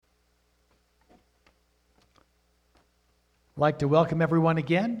like to welcome everyone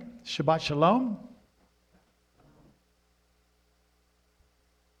again. Shabbat Shalom.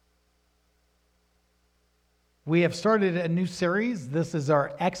 We have started a new series. This is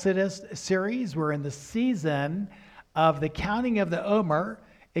our Exodus series. We're in the season of the counting of the Omer.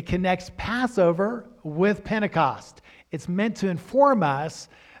 It connects Passover with Pentecost. It's meant to inform us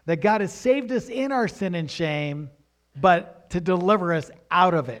that God has saved us in our sin and shame, but to deliver us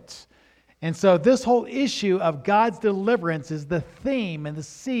out of it. And so this whole issue of God's deliverance is the theme and the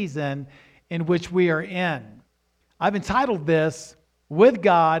season in which we are in. I've entitled this, With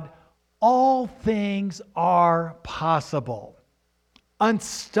God, All Things Are Possible.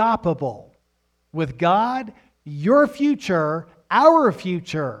 Unstoppable. With God, your future, our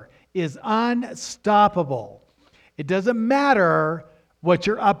future, is unstoppable. It doesn't matter what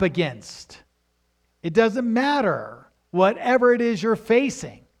you're up against. It doesn't matter whatever it is you're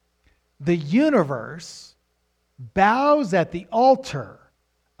facing. The universe bows at the altar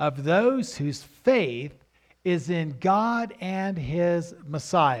of those whose faith is in God and His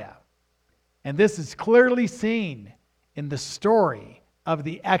Messiah. And this is clearly seen in the story of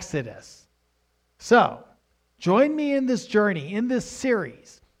the Exodus. So, join me in this journey, in this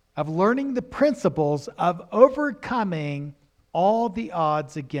series of learning the principles of overcoming all the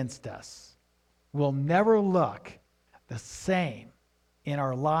odds against us. We'll never look the same in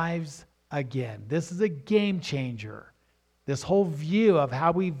our lives again. This is a game changer. This whole view of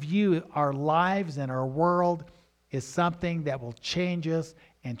how we view our lives and our world is something that will change us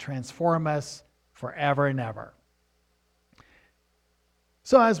and transform us forever and ever.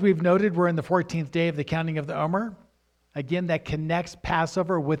 So as we've noted, we're in the 14th day of the counting of the Omer. Again, that connects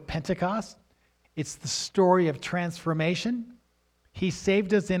Passover with Pentecost. It's the story of transformation. He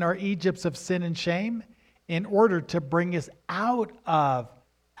saved us in our Egypts of sin and shame in order to bring us out of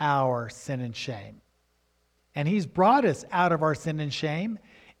our sin and shame. And He's brought us out of our sin and shame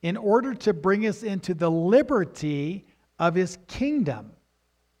in order to bring us into the liberty of His kingdom.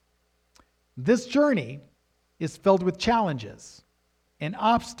 This journey is filled with challenges and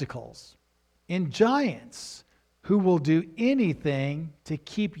obstacles and giants who will do anything to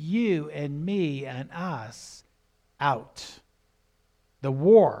keep you and me and us out. The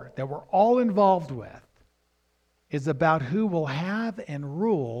war that we're all involved with is about who will have and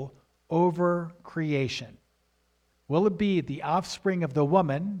rule over creation. Will it be the offspring of the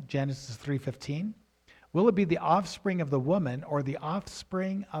woman, Genesis 3:15? Will it be the offspring of the woman or the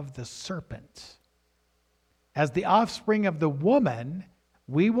offspring of the serpent? As the offspring of the woman,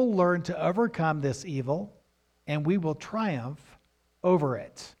 we will learn to overcome this evil and we will triumph over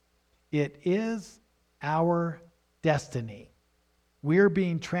it. It is our destiny. We're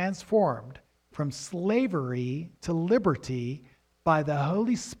being transformed from slavery to liberty by the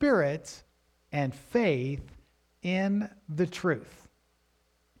Holy Spirit and faith in the truth.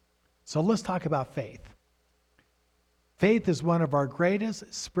 So let's talk about faith. Faith is one of our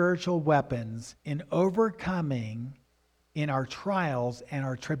greatest spiritual weapons in overcoming in our trials and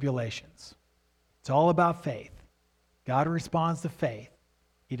our tribulations. It's all about faith. God responds to faith.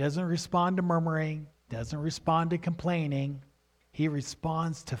 He doesn't respond to murmuring, doesn't respond to complaining. He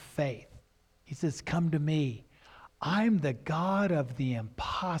responds to faith. He says, come to me. I'm the God of the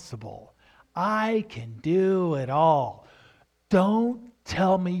impossible. I can do it all. Don't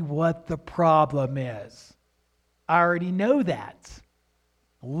tell me what the problem is. I already know that.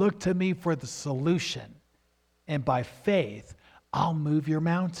 Look to me for the solution. And by faith, I'll move your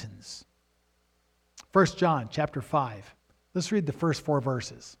mountains. 1 John chapter 5. Let's read the first 4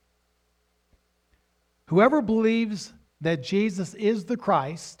 verses. Whoever believes that Jesus is the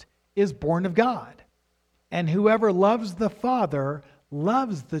Christ is born of God. And whoever loves the Father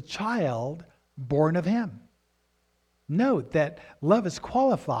loves the child born of Him. Note that love is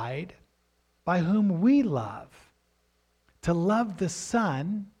qualified by whom we love. To love the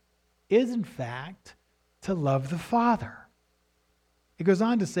Son is, in fact, to love the Father. It goes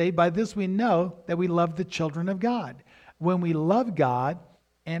on to say, by this we know that we love the children of God, when we love God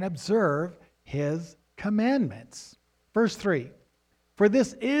and observe His commandments. Verse 3, for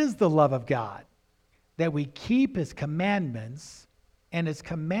this is the love of God, that we keep His commandments, and His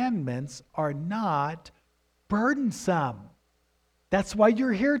commandments are not burdensome. That's why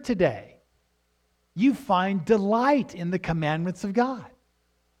you're here today. You find delight in the commandments of God.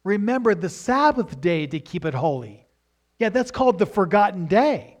 Remember the Sabbath day to keep it holy. Yeah, that's called the forgotten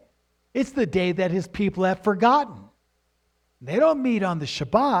day. It's the day that His people have forgotten. They don't meet on the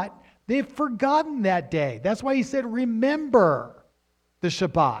Shabbat. They've forgotten that day. That's why He said, remember the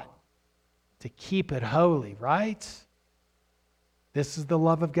Shabbat to keep it holy, right? This is the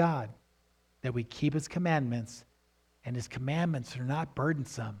love of God, that we keep His commandments And his commandments are not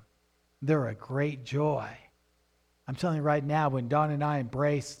burdensome. They're a great joy. I'm telling you right now, when Dawn and I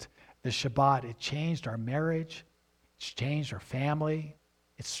embraced the Shabbat, it changed our marriage. It's changed our family.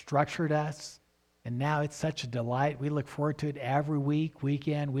 It's structured us. And now it's such a delight. We look forward to it every week, week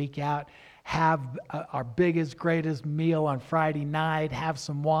in, week out. Have our biggest, greatest meal on Friday night. Have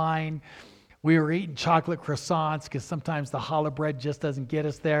some wine. We were eating chocolate croissants because sometimes the challah bread just doesn't get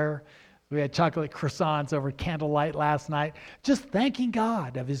us there. We had chocolate croissants over candlelight last night. Just thanking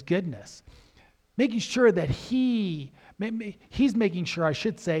God of his goodness. Making sure that he's making sure, I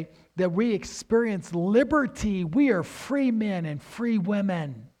should say, that we experience liberty. We are free men and free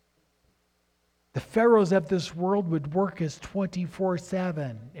women. The pharaohs of this world would work us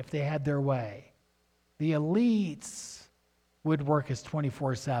 24/7 if they had their way. The elites would work us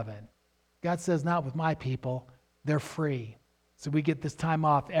 24/7. God says, not with my people. They're free. So we get this time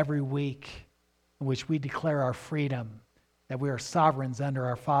off every week in which we declare our freedom, that we are sovereigns under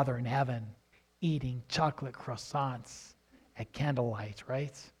our Father in heaven, eating chocolate croissants at candlelight,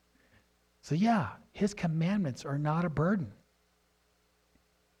 right? So yeah, his commandments are not a burden.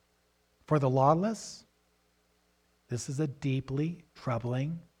 For the lawless, this is a deeply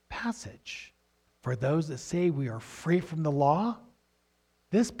troubling passage. For those that say we are free from the law,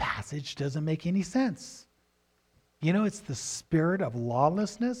 this passage doesn't make any sense. You know, it's the spirit of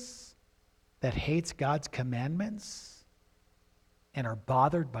lawlessness that hates God's commandments and are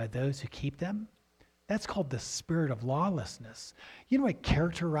bothered by those who keep them. That's called the spirit of lawlessness. You know what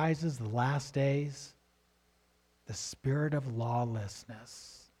characterizes the last days? The spirit of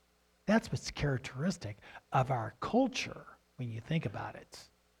lawlessness. That's what's characteristic of our culture when you think about it.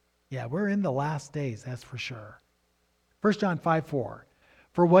 Yeah, we're in the last days, that's for sure. 1 John 5:4.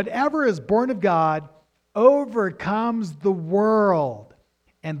 For whatever is born of God overcomes the world.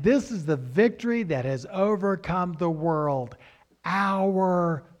 And this is the victory that has overcome the world,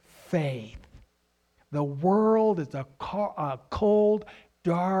 our faith. The world is a cold,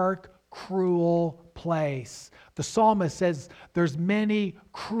 dark, cruel place. The psalmist says there's many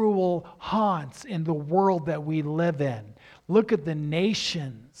cruel haunts in the world that we live in. Look at the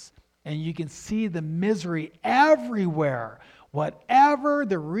nations, and you can see the misery everywhere. Whatever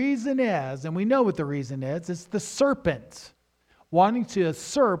the reason is, and we know what the reason is, it's the serpent wanting to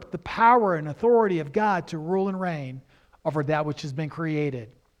usurp the power and authority of God to rule and reign over that which has been created.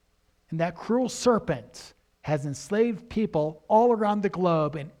 And that cruel serpent has enslaved people all around the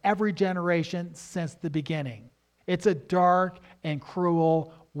globe in every generation since the beginning. It's a dark and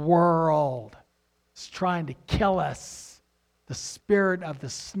cruel world. It's trying to kill us. The spirit of the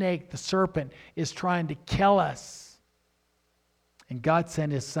snake, the serpent, is trying to kill us. And God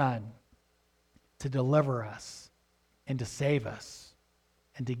sent his son to deliver us and to save us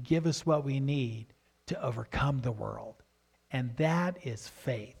and to give us what we need to overcome the world. And that is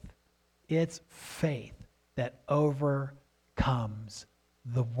faith. It's faith that overcomes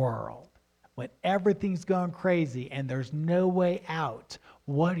the world. When everything's going crazy and there's no way out,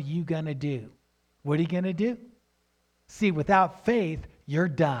 what are you going to do? What are you going to do? See, without faith, you're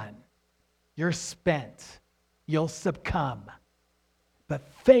done. You're spent. You'll succumb. But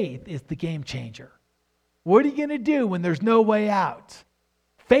faith is the game changer. What are you going to do when there's no way out?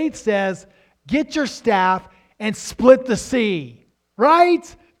 Faith says, get your staff and split the sea,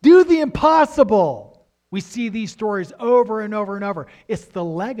 right? Do the impossible. We see these stories over and over and over. It's the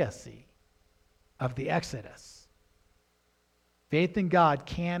legacy of the Exodus. Faith in God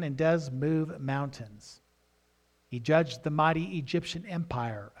can and does move mountains. He judged the mighty Egyptian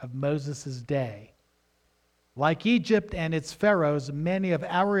empire of Moses' day. Like Egypt and its pharaohs, many of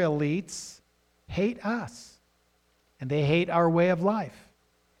our elites hate us. And they hate our way of life.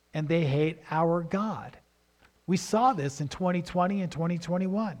 And they hate our God. We saw this in 2020 and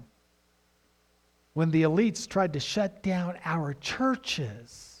 2021. When the elites tried to shut down our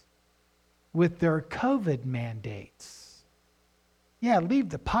churches with their COVID mandates. Yeah, leave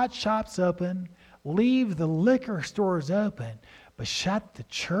the pot shops open, leave the liquor stores open, but shut the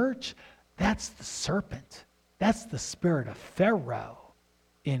church? That's the serpent. That's the spirit of Pharaoh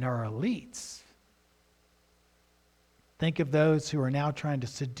in our elites. Think of those who are now trying to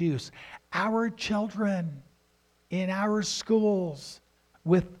seduce our children in our schools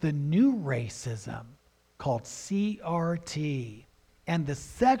with the new racism called CRT and the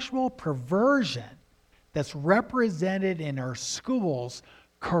sexual perversion that's represented in our schools'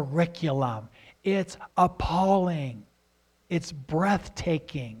 curriculum. It's appalling. It's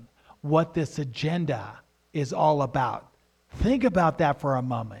breathtaking what this agenda is all about. Think about that for a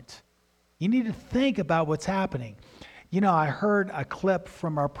moment. You need to think about what's happening. You know, I heard a clip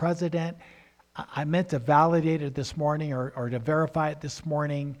from our president. I meant to validate it this morning or to verify it this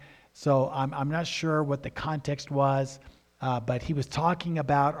morning. So I'm not sure what the context was, but he was talking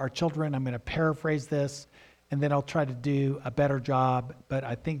about our children. I'm going to paraphrase this, and then I'll try to do a better job. But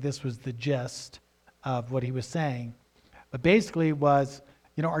I think this was the gist of what he was saying. But basically was,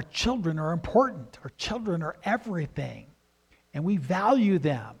 our children are important. Our children are everything, and we value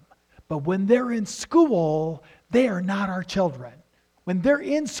them. But when they're in school, they are not our children. When they're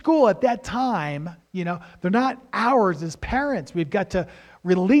in school at that time, they're not ours as parents. We've got to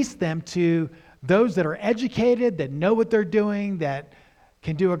release them to those that are educated, that know what they're doing, that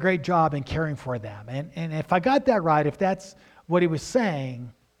can do a great job in caring for them. And if I got that right, if that's what he was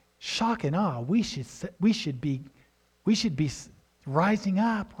saying, shock and awe, we should be rising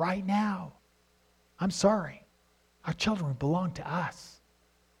up right now. I'm sorry. Our children belong to us.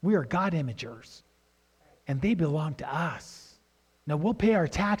 We are God imagers, and they belong to us. Now, we'll pay our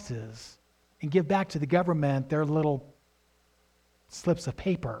taxes and give back to the government their little slips of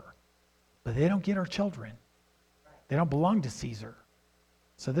paper, but they don't get our children. They don't belong to Caesar.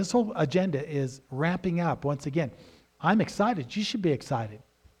 So this whole agenda is ramping up once again. I'm excited. You should be excited.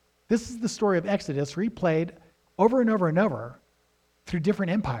 This is the story of Exodus replayed over and over and over through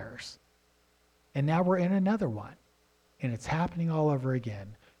different empires. And now we're in another one, and it's happening all over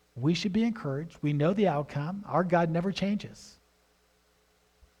again. We should be encouraged. We know the outcome. Our God never changes.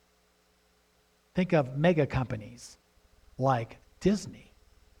 Think of mega companies like Disney,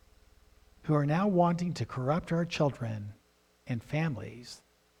 who are now wanting to corrupt our children and families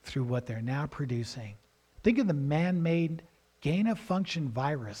through what they're now producing. Think of the man-made gain-of-function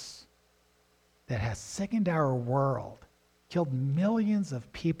virus that has sickened our world, killed millions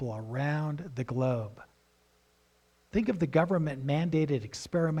of people around the globe. Think of the government-mandated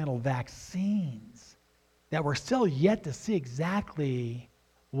experimental vaccines that we're still yet to see exactly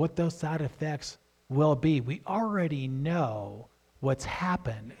what those side effects will be. We already know what's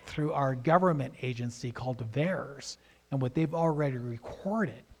happened through our government agency called VAERS and what they've already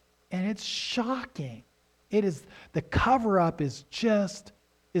recorded. And it's shocking. The cover-up is just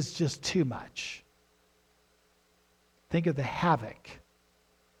too much. Think of the havoc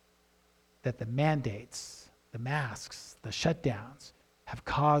that the mandates, the masks, the shutdowns have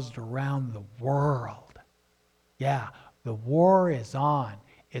caused around the world. Yeah, the war is on.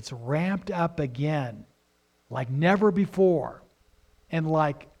 It's ramped up again like never before. And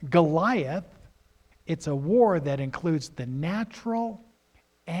like Goliath, it's a war that includes the natural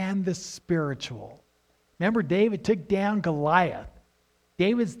and the spiritual. Remember, David took down Goliath.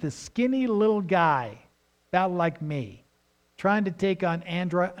 David's the skinny little guy, about like me, trying to take on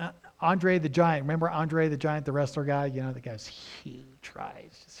Andre the Giant. Remember Andre the Giant, the wrestler guy? The guy's huge, right?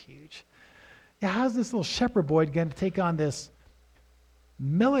 He's just huge. Yeah, how's this little shepherd boy going to take on this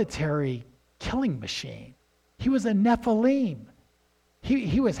military killing machine? He was a Nephilim.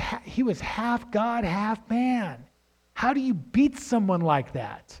 He was half God, half man. How do you beat someone like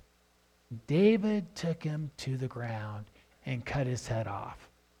that? David took him to the ground and cut his head off.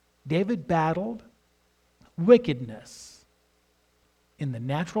 David battled wickedness in the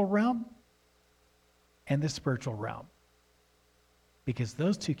natural realm and the spiritual realm, because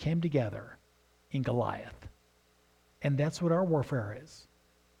those two came together in Goliath. And that's what our warfare is.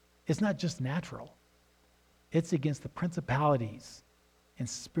 It's not just natural. It's against the principalities and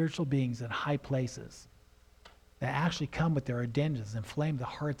spiritual beings in high places that actually come with their agendas and flame the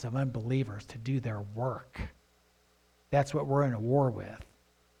hearts of unbelievers to do their work. That's what we're in a war with.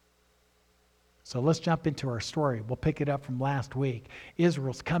 So let's jump into our story. We'll pick it up from last week.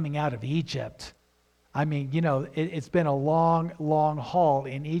 Israel's coming out of Egypt. I mean, it's been a long, long haul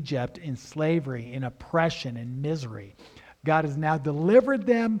in Egypt, in slavery, in oppression, in misery. God has now delivered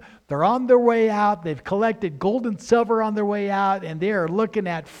them. They're on their way out. They've collected gold and silver on their way out, and they are looking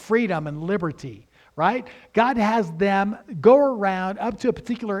at freedom and liberty, right? God has them go around up to a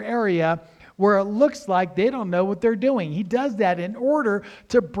particular area where it looks like they don't know what they're doing. He does that in order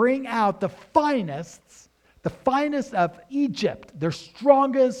to bring out the finest of Egypt, their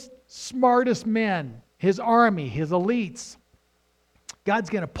strongest, smartest men, his army, his elites. God's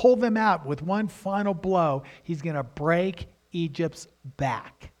going to pull them out with one final blow. He's going to break Egypt's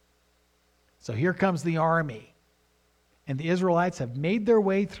back. So here comes the army. And the Israelites have made their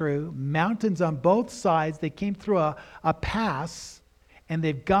way through mountains on both sides. They came through a pass, and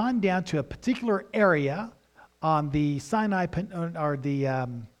they've gone down to a particular area on the Sinai, or the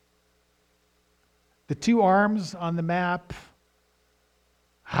two arms on the map.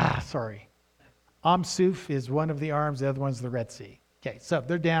 Amsuf is one of the arms, the other one's the Red Sea. Okay, so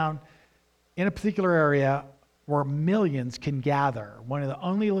they're down in a particular area where millions can gather. One of the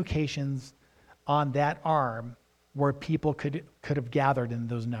only locations on that arm where people could have gathered in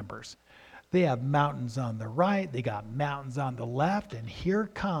those numbers. They have mountains on the right, they got mountains on the left, and here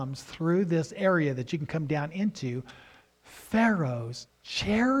comes through this area that you can come down into Pharaoh's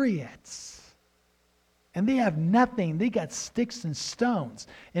chariots. And they have nothing. They got sticks and stones.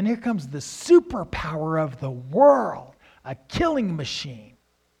 And here comes the superpower of the world, a killing machine.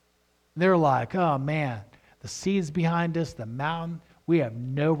 They're like, oh man, the sea is behind us, the mountain, we have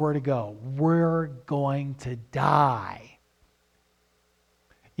nowhere to go. We're going to die.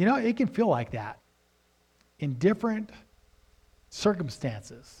 You know, it can feel like that in different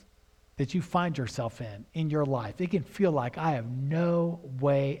circumstances that you find yourself in your life. It can feel like I have no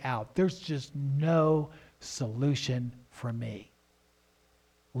way out. There's just no solution for me.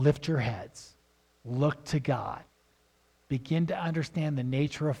 Lift your heads. Look to God. Begin to understand the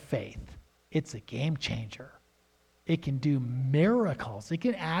nature of faith. It's a game changer. It can do miracles. It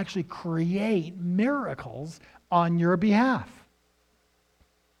can actually create miracles on your behalf.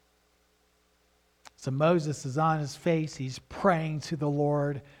 So Moses is on his face. He's praying to the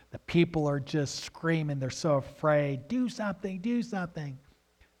Lord. The people are just screaming. They're so afraid. Do something, do something.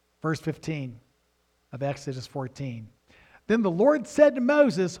 Verse 15 of Exodus 14. Then the Lord said to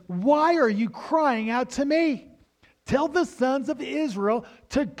Moses, why are you crying out to me? Tell the sons of Israel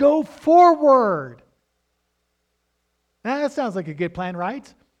to go forward. Now, that sounds like a good plan,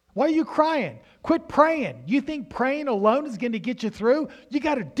 right? Why are you crying? Quit praying. You think praying alone is going to get you through? You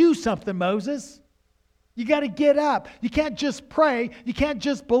got to do something, Moses. You got to get up. You can't just pray. You can't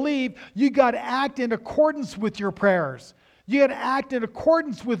just believe. You got to act in accordance with your prayers. You got to act in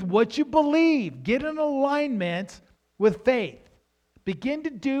accordance with what you believe. Get in alignment with faith. Begin to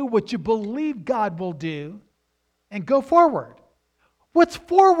do what you believe God will do and go forward. What's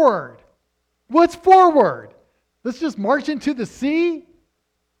forward? What's forward? Let's just march into the sea?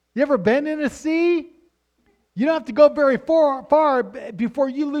 You ever been in a sea? You don't have to go very far before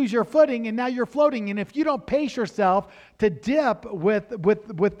you lose your footing, and now you're floating. And if you don't pace yourself to dip with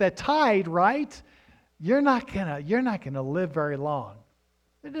the tide, right, you're not gonna live very long.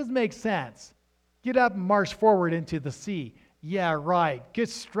 It doesn't make sense. Get up and march forward into the sea. Yeah, right. Good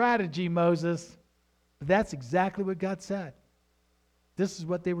strategy, Moses. But that's exactly what God said. This is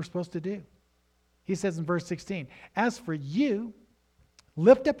what they were supposed to do. He says in verse 16, as for you,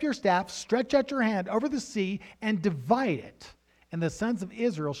 lift up your staff, stretch out your hand over the sea, and divide it. And the sons of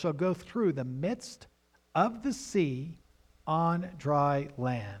Israel shall go through the midst of the sea on dry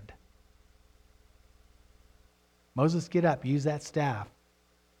land. Moses, get up, use that staff.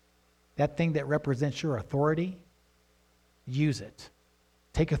 That thing that represents your authority, use it.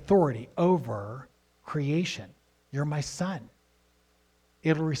 Take authority over creation. You're my son.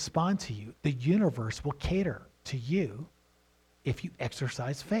 It'll respond to you. The universe will cater to you if you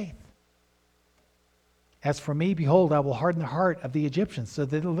exercise faith. As for me, behold, I will harden the heart of the Egyptians so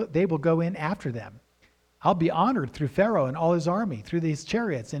that they will go in after them. I'll be honored through Pharaoh and all his army, through these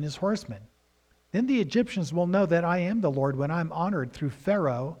chariots and his horsemen. Then the Egyptians will know that I am the Lord when I'm honored through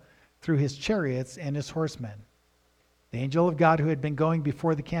Pharaoh, through his chariots and his horsemen. The angel of God who had been going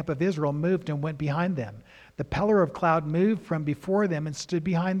before the camp of Israel moved and went behind them. The pillar of cloud moved from before them and stood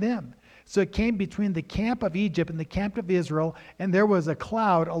behind them. So it came between the camp of Egypt and the camp of Israel, and there was a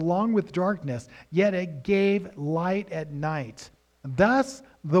cloud along with darkness, yet it gave light at night. Thus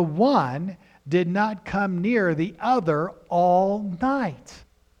the one did not come near the other all night.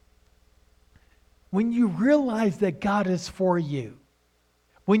 When you realize that God is for you,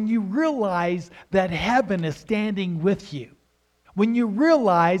 when you realize that heaven is standing with you, when you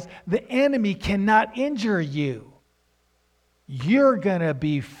realize the enemy cannot injure you, you're going to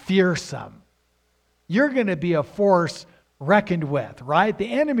be fearsome. You're going to be a force reckoned with, right?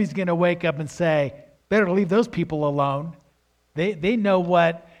 The enemy's going to wake up and say, better leave those people alone. They know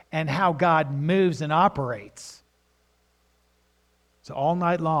what and how God moves and operates. So all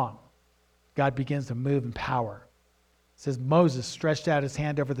night long, God begins to move in power. It says Moses stretched out his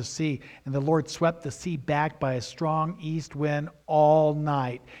hand over the sea, and the Lord swept the sea back by a strong east wind all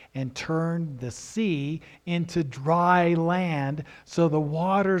night and turned the sea into dry land, so the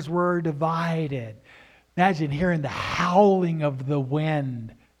waters were divided. Imagine hearing the howling of the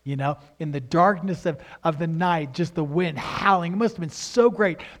wind, you know, in the darkness of the night, just the wind howling. It must have been so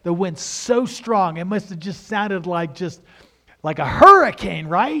great. The wind so strong. It must have just sounded like a hurricane,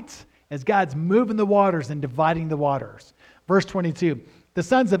 right? As God's moving the waters and dividing the waters. Verse 22, the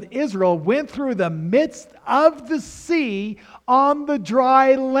sons of Israel went through the midst of the sea on the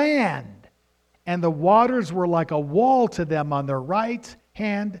dry land, and the waters were like a wall to them on their right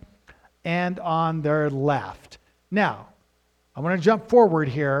hand and on their left. Now, I want to jump forward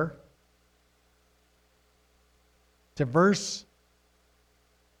here to verse...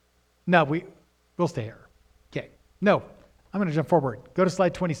 No, we'll stay here. Okay. No, I'm going to jump forward. Go to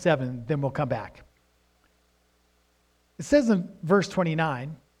slide 27, then we'll come back. It says in verse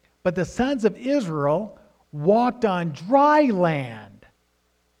 29, but the sons of Israel walked on dry land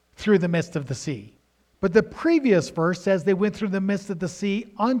through the midst of the sea. But the previous verse says they went through the midst of the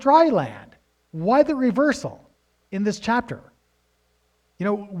sea on dry land. Why the reversal in this chapter? You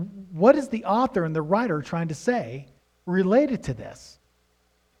know, what is the author and the writer trying to say related to this?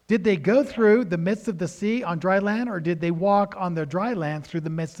 Did they go through the midst of the sea on dry land, or did they walk on the dry land through the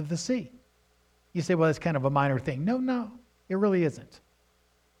midst of the sea? You say, well, it's kind of a minor thing. No, it really isn't.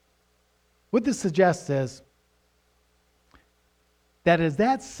 What this suggests is that as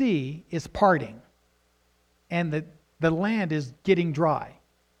that sea is parting and the land is getting dry,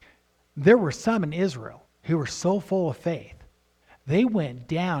 there were some in Israel who were so full of faith, they went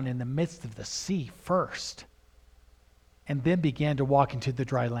down in the midst of the sea first and then began to walk into the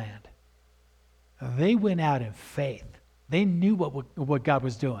dry land. They went out in faith. They knew what God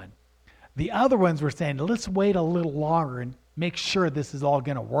was doing. The other ones were saying, let's wait a little longer and make sure this is all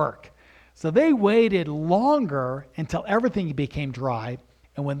going to work. So they waited longer until everything became dry.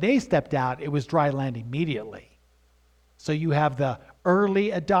 And when they stepped out, it was dry land immediately. So you have the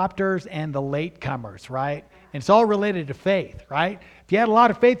early adopters and the late comers, right? And it's all related to faith, right? If you had a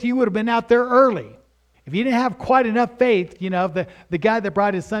lot of faith, you would have been out there early. If you didn't have quite enough faith, you know, the guy that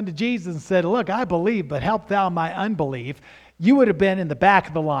brought his son to Jesus and said, look, I believe, but help thou my unbelief, you would have been in the back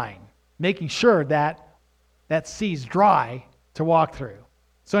of the line, making sure that that sea's dry to walk through.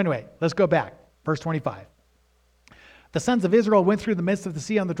 So anyway, let's go back. Verse 25. The sons of Israel went through the midst of the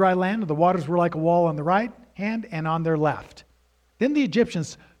sea on the dry land, and the waters were like a wall on the right hand and on their left. Then the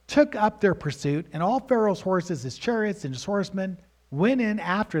Egyptians took up their pursuit, and all Pharaoh's horses, his chariots, and his horsemen went in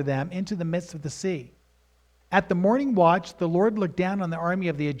after them into the midst of the sea. At the morning watch, the Lord looked down on the army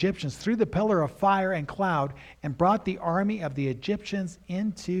of the Egyptians through the pillar of fire and cloud and brought the army of the Egyptians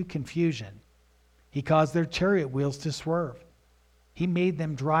into confusion. He caused their chariot wheels to swerve. He made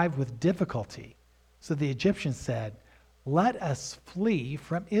them drive with difficulty. So the Egyptians said, let us flee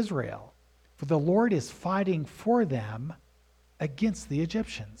from Israel, for the Lord is fighting for them against the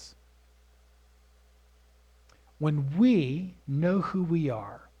Egyptians. When we know who we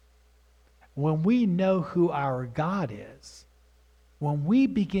are, when we know who our God is, when we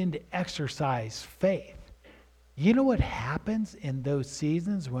begin to exercise faith, you know what happens in those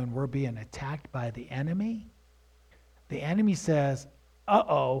seasons when we're being attacked by the enemy? The enemy says,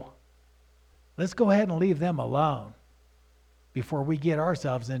 let's go ahead and leave them alone before we get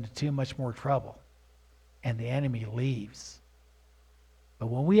ourselves into too much more trouble. And the enemy leaves. But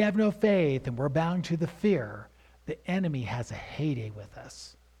when we have no faith and we're bound to the fear, the enemy has a heyday with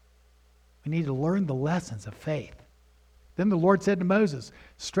us. We need to learn the lessons of faith. Then the Lord said to Moses,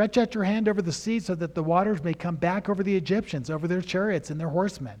 stretch out your hand over the sea so that the waters may come back over the Egyptians, over their chariots and their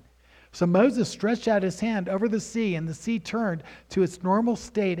horsemen. So Moses stretched out his hand over the sea, and the sea turned to its normal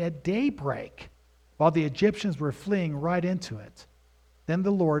state at daybreak, while the Egyptians were fleeing right into it. Then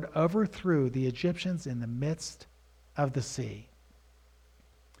the Lord overthrew the Egyptians in the midst of the sea.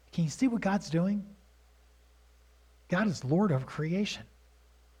 Can you see what God's doing? God is Lord of creation.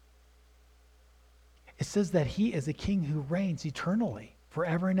 It says that he is a king who reigns eternally,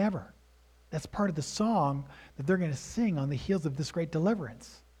 forever and ever. That's part of the song that they're going to sing on the heels of this great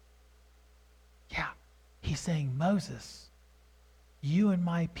deliverance. Yeah, he's saying, Moses, you and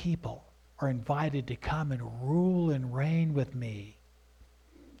my people are invited to come and rule and reign with me.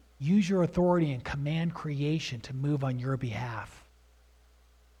 Use your authority and command creation to move on your behalf.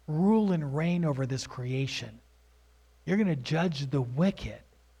 Rule and reign over this creation. You're going to judge the wicked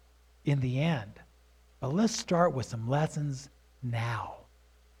in the end. But let's start with some lessons now.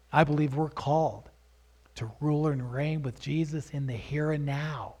 I believe we're called to rule and reign with Jesus in the here and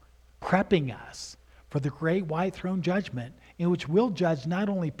now, prepping us for the great white throne judgment in which we'll judge not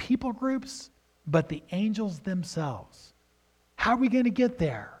only people groups, but the angels themselves. How are we going to get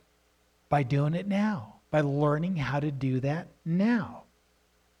there? By doing it now, by learning how to do that now.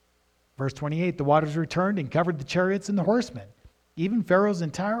 Verse 28, the waters returned and covered the chariots and the horsemen, even Pharaoh's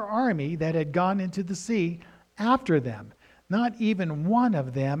entire army that had gone into the sea after them. Not even one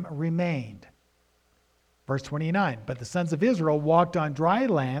of them remained. Verse 29, but the sons of Israel walked on dry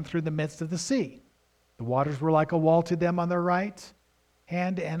land through the midst of the sea. The waters were like a wall to them on their right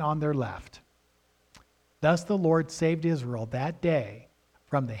hand and on their left. Thus the Lord saved Israel that day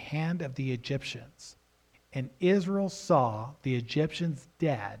from the hand of the Egyptians. And Israel saw the Egyptians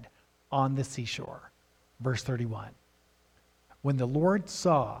dead on the seashore. Verse 31. When the Lord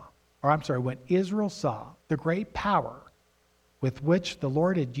saw when Israel saw the great power with which the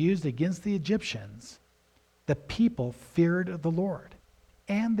Lord had used against the Egyptians, the people feared the Lord,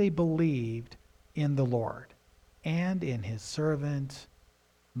 and they believed in the Lord and in his servant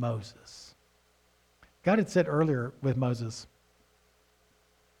Moses. God had said earlier with Moses,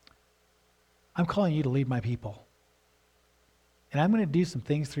 I'm calling you to lead my people. And I'm going to do some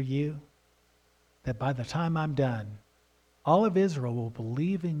things through you that by the time I'm done, all of Israel will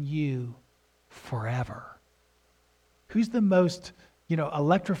believe in you forever. Who's the most,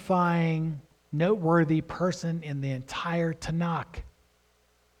 electrifying, noteworthy person in the entire Tanakh?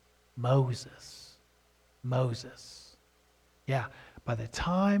 Moses. Yeah, by the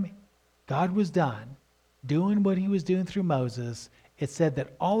time God was done doing what he was doing through Moses, it said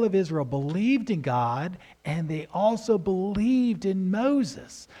that all of Israel believed in God, and they also believed in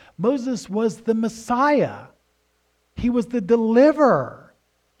Moses. Moses was the Messiah. He was the deliverer.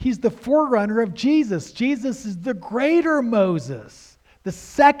 He's the forerunner of Jesus. Jesus is the greater Moses, the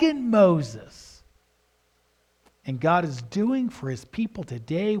second Moses. And God is doing for his people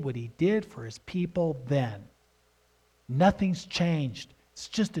today what he did for his people then. Nothing's changed. It's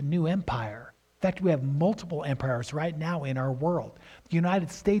just a new empire. In fact, we have multiple empires right now in our world. The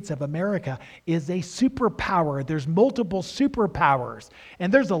United States of America is a superpower. There's multiple superpowers.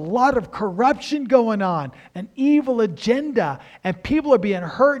 And there's a lot of corruption going on, an evil agenda, and people are being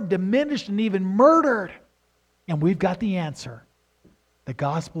hurt and diminished and even murdered. And we've got the answer. The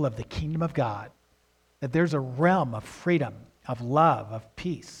gospel of the kingdom of God. That there's a realm of freedom, of love, of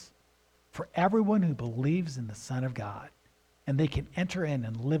peace for everyone who believes in the Son of God. And they can enter in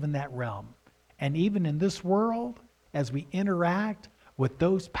and live in that realm. And even in this world, as we interact with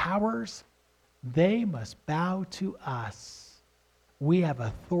those powers, they must bow to us. We have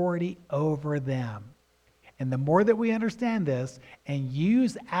authority over them. And the more that we understand this and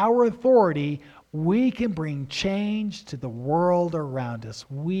use our authority, we can bring change to the world around us.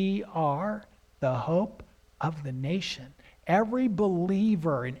 We are the hope of the nation. Every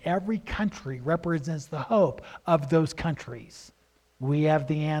believer in every country represents the hope of those countries. We have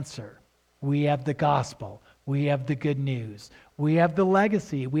the answer. We have the gospel. We have the good news. We have the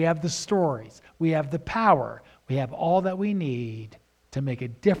legacy. We have the stories. We have the power. We have all that we need to make a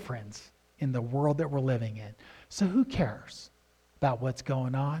difference in the world that we're living in. So who cares about what's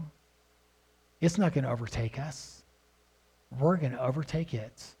going on? It's not going to overtake us. We're going to overtake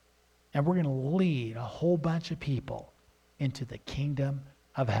it. And we're going to lead a whole bunch of people into the kingdom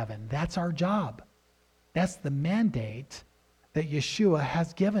of heaven. That's our job. That's the mandate that Yeshua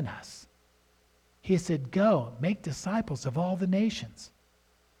has given us. He said, go, make disciples of all the nations,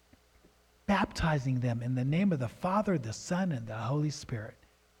 baptizing them in the name of the Father, the Son, and the Holy Spirit,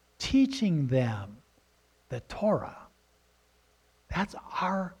 teaching them the Torah. That's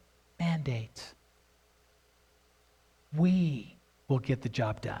our mandate. We will get the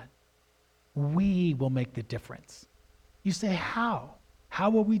job done. We will make the difference. You say, how? How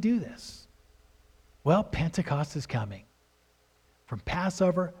will we do this? Well, Pentecost is coming. From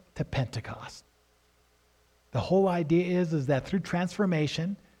Passover to Pentecost. The whole idea is that through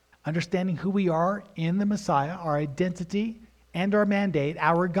transformation, understanding who we are in the Messiah, our identity and our mandate,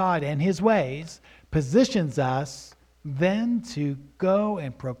 our God and his ways, positions us then to go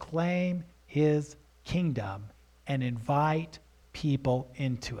and proclaim his kingdom and invite people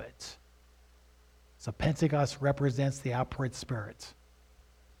into it. So Pentecost represents the outpoured Spirit.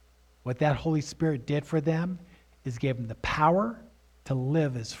 What that Holy Spirit did for them is gave them the power to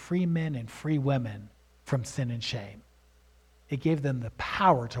live as free men and free women from sin and shame. It gave them the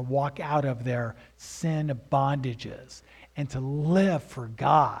power to walk out of their sin bondages and to live for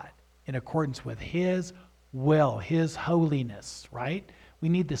God in accordance with his will, his holiness, right? We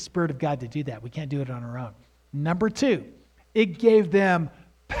need the Spirit of God to do that. We can't do it on our own. Number two, it gave them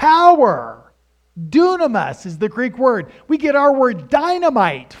power. Dunamis is the Greek word. We get our word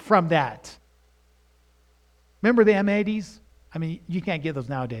dynamite from that. Remember the M80s? I mean, you can't get those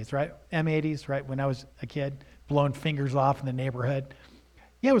nowadays, right? M80s, right? When I was a kid, blowing fingers off in the neighborhood.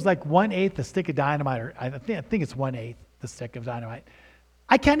 Yeah, it was like 1/8 a stick of dynamite, or I think it's 1/8 the stick of dynamite.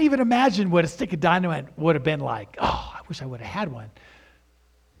 I can't even imagine what a stick of dynamite would have been like. Oh, I wish I would have had one.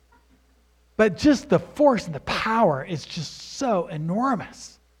 But just the force and the power is just so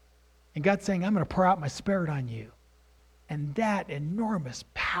enormous. And God's saying, I'm going to pour out my Spirit on you. And that enormous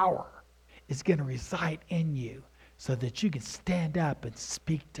power is going to reside in you so that you can stand up and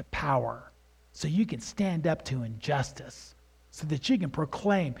speak to power. So you can stand up to injustice. So that you can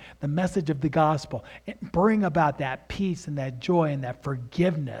proclaim the message of the gospel and bring about that peace and that joy and that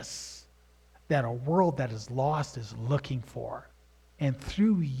forgiveness that a world that is lost is looking for. And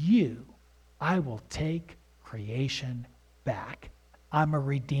through you, I will take creation back. I'm a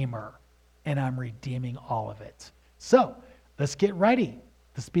redeemer, and I'm redeeming all of it. So let's get ready.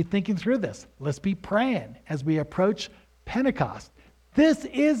 Let's be thinking through this. Let's be praying as we approach Pentecost. This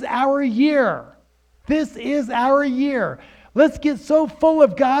is our year. This is our year. Let's get so full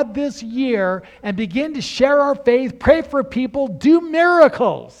of God this year and begin to share our faith, pray for people, do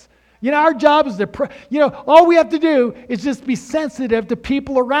miracles. Our job is to pray. All we have to do is just be sensitive to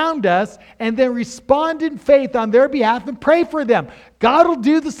people around us and then respond in faith on their behalf and pray for them. God will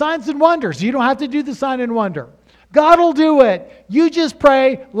do the signs and wonders. You don't have to do the sign and wonder. God will do it. You just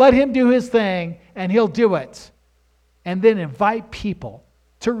pray, let him do his thing, and he'll do it. And then invite people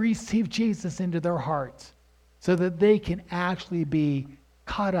to receive Jesus into their hearts so that they can actually be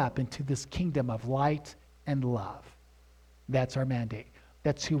caught up into this kingdom of light and love. That's our mandate.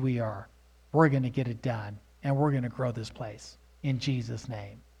 That's who we are. We're going to get it done, and we're going to grow this place in Jesus'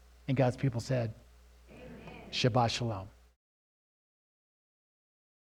 name. And God's people said, Amen. Shabbat Shalom.